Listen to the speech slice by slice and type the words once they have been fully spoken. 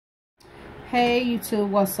Hey YouTube,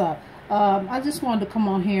 what's up? I just wanted to come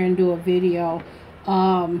on here and do a video.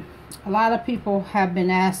 A lot of people have been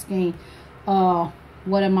asking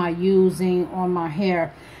what am I using on my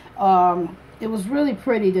hair. It was really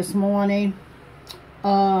pretty this morning.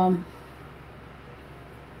 I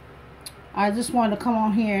just wanted to come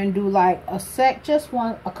on here and do like a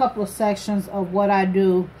couple of sections of what I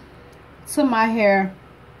do to my hair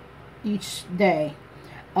each day.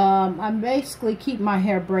 I basically keep my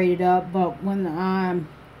hair braided up, but when I'm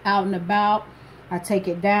out and about, I take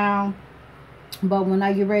it down. But when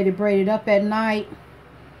I get ready to braid it up at night,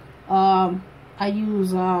 I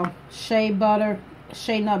use shea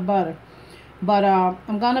nut butter. But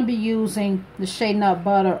I'm gonna be using the shea nut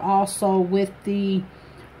butter also with the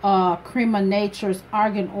Cream of Nature's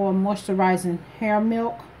Argan Oil Moisturizing Hair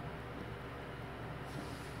Milk.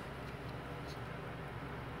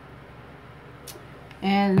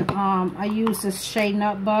 And I use this shea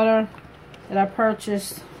nut butter that I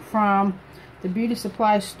purchased from the beauty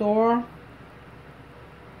supply store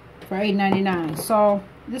for $8.99. So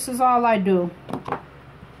this is all I do,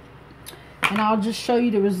 and I'll just show you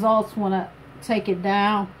the results when I take it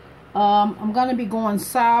down. I'm gonna be going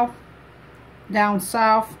down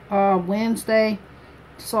south Wednesday,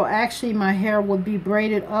 so actually my hair will be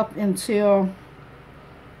braided up until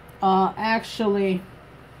actually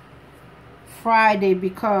Friday,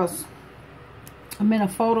 because I'm in a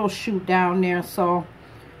photo shoot down there. So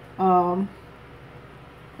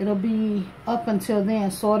it'll be up until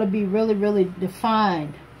then, so it'll be really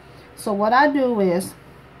defined. So what I do is,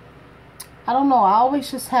 I don't know, I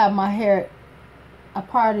always just have my hair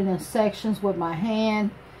parted in sections with my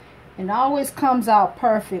hand, and it always comes out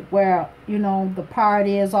perfect where, you know, the part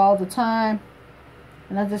is all the time.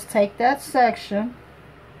 And I just take that section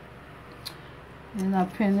and I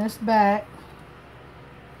pin this back.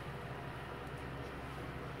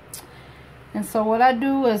 And so what I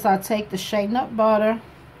do is I take the shea nut butter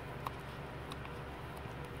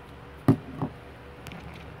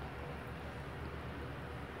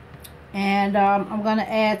and I'm going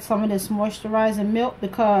to add some of this moisturizing milk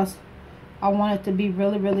because I want it to be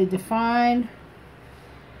really defined.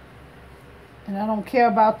 And I don't care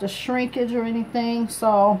about the shrinkage or anything.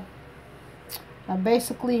 So I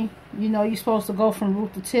basically, you know, you're supposed to go from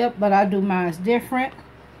root to tip, but I do mine different.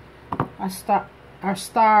 I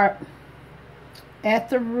start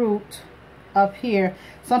at the root up here.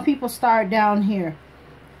 Some people start down here,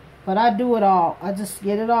 but I do it all. I just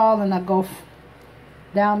get it all and I go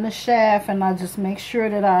down the shaft, and I just make sure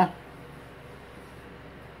that I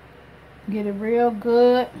get it real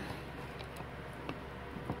good.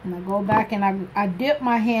 And I go back and I dip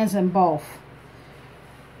my hands in both.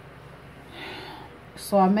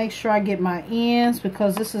 So I make sure I get my ends,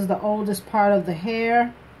 because this is the oldest part of the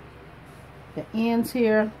hair, the ends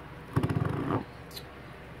here.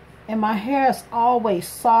 And my hair is always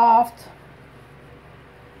soft,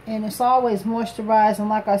 and it's always moisturized. And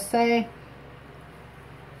like I say,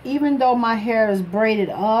 even though my hair is braided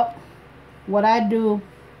up, what I do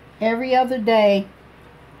every other day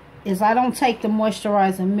is I don't take the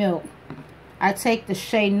moisturizing milk. I take the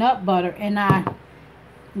shea nut butter and I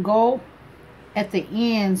go at the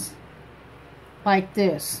ends like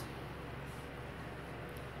this.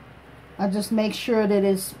 I just make sure that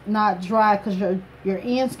it's not dry, because your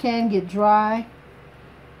ends can get dry.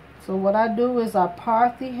 So what I do is I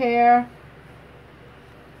part the hair.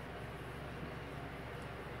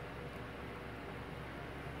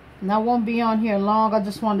 And I won't be on here long. I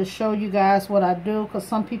just wanted to show you guys what I do, because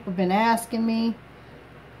some people have been asking me.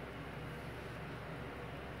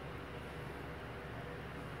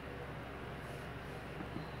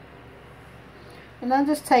 And I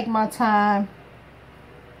just take my time.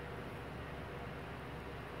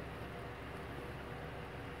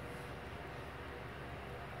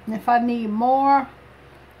 And if I need more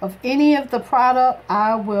of any of the product,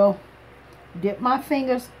 I will dip my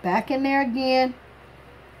fingers back in there again,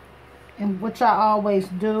 and which I always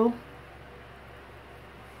do.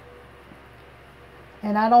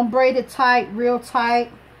 And I don't braid it tight, real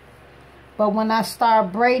tight, but when I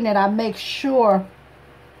start braiding it, I make sure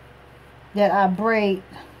that I braid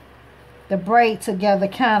the braid together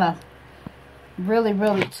kind of really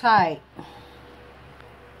tight.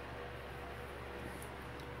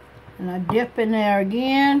 And I dip in there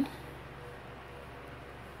again.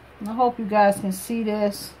 And I hope you guys can see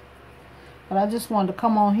this, but I just wanted to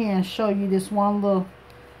come on here and show you this one little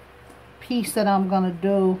piece that I'm gonna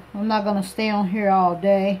do. I'm not gonna stay on here all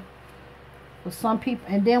day, but some people,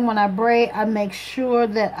 and then when I braid, I make sure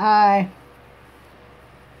that I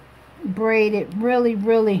braid it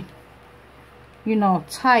really, you know,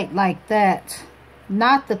 tight like that.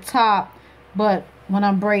 Not the top, but when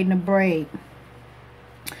I'm braiding the braid.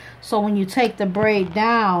 So when you take the braid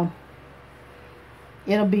down,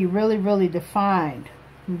 it'll be really, really defined.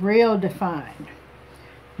 Real defined.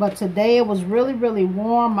 But today it was really, really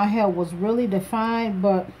warm. My hair was really defined,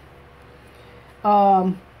 but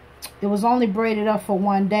it was only braided up for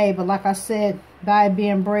one day. But like I said, by it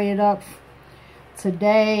being braided up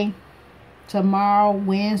today, tomorrow,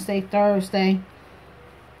 Wednesday, Thursday,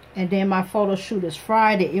 and then my photo shoot is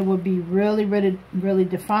Friday, it will be really, really, really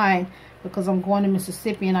defined, because I'm going to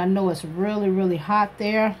Mississippi and I know it's really, really hot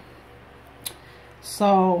there.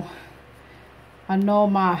 So I know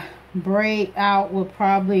my braid out will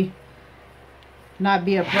probably not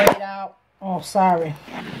be a braid out. Oh, sorry.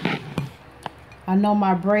 I know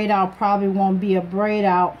my braid out probably won't be a braid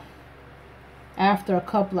out after a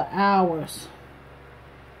couple of hours.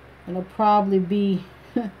 It'll probably be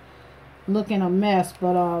looking a mess.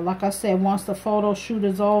 But like I said, once the photo shoot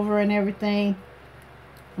is over and everything,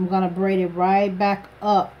 I'm going to braid it right back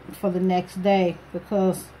up for the next day,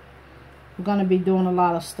 because we're going to be doing a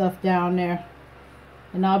lot of stuff down there.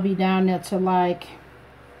 And I'll be down there till like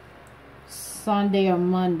Sunday or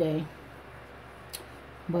Monday.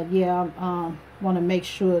 But yeah, I want to make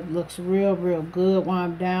sure it looks real, real good while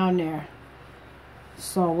I'm down there.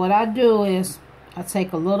 So what I do is I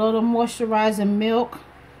take a little of the moisturizing milk,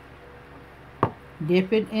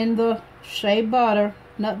 dip it in the shea butter,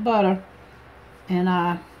 nut butter, and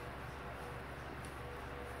I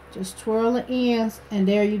just twirl the ends, and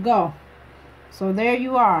there you go. So there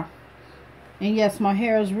you are. And yes, my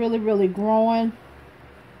hair is really, really growing.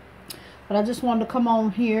 But I just wanted to come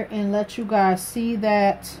on here and let you guys see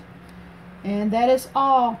that. And that is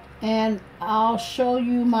all. And I'll show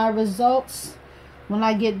you my results when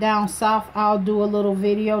I get down south. I'll do a little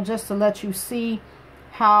video just to let you see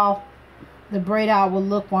how the braid out will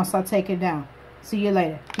look once I take it down. See you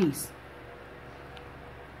later. Peace.